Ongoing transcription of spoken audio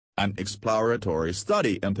an exploratory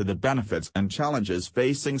study into the benefits and challenges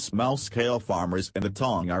facing small-scale farmers in the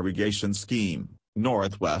Taung irrigation scheme,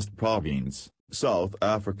 Northwest Province, South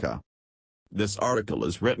Africa. This article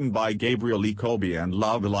is written by Gabriel Ikobi and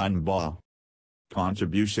Loveline Ba.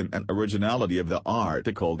 Contribution and originality of the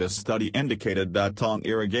article. This study indicated that Taung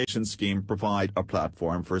irrigation scheme provide a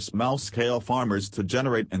platform for small-scale farmers to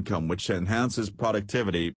generate income which enhances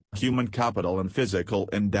productivity, human capital and physical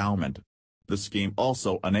endowment. The scheme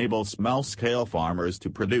also enables small-scale farmers to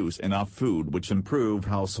produce enough food which improve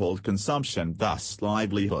household consumption, thus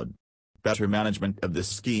livelihood. Better management of this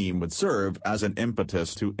scheme would serve as an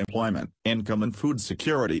impetus to employment, income and food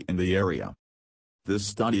security in the area. This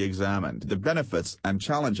study examined the benefits and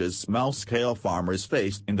challenges small-scale farmers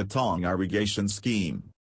faced in the Taung irrigation scheme.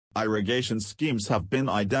 Irrigation schemes have been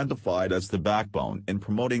identified as the backbone in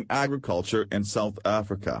promoting agriculture in South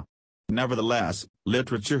Africa. Nevertheless,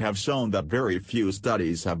 literature have shown that very few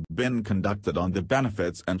studies have been conducted on the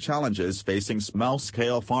benefits and challenges facing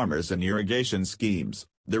small-scale farmers in irrigation schemes.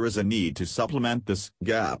 There is a need to supplement this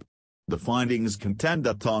gap. The findings contend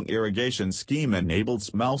that Taung irrigation scheme enabled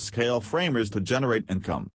small-scale farmers to generate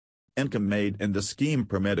income. Income made in the scheme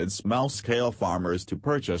permitted small-scale farmers to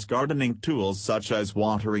purchase gardening tools such as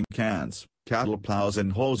watering cans, cattle plows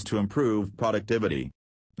and hoes to improve productivity.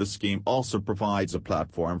 The scheme also provides a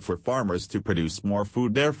platform for farmers to produce more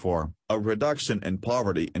food, therefore, a reduction in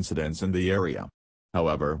poverty incidence in the area.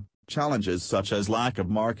 However, challenges such as lack of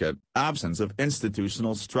market, absence of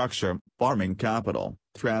institutional structure, farming capital,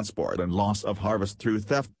 transport and loss of harvest through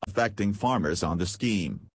theft affecting farmers on the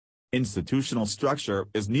scheme. Institutional structure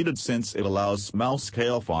is needed since it allows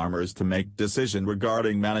small-scale farmers to make decisions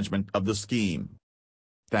regarding management of the scheme.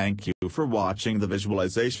 Thank you for watching the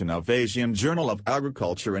visualization of Asian Journal of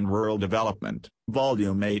Agriculture and Rural Development,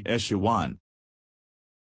 Volume 8 Issue 1.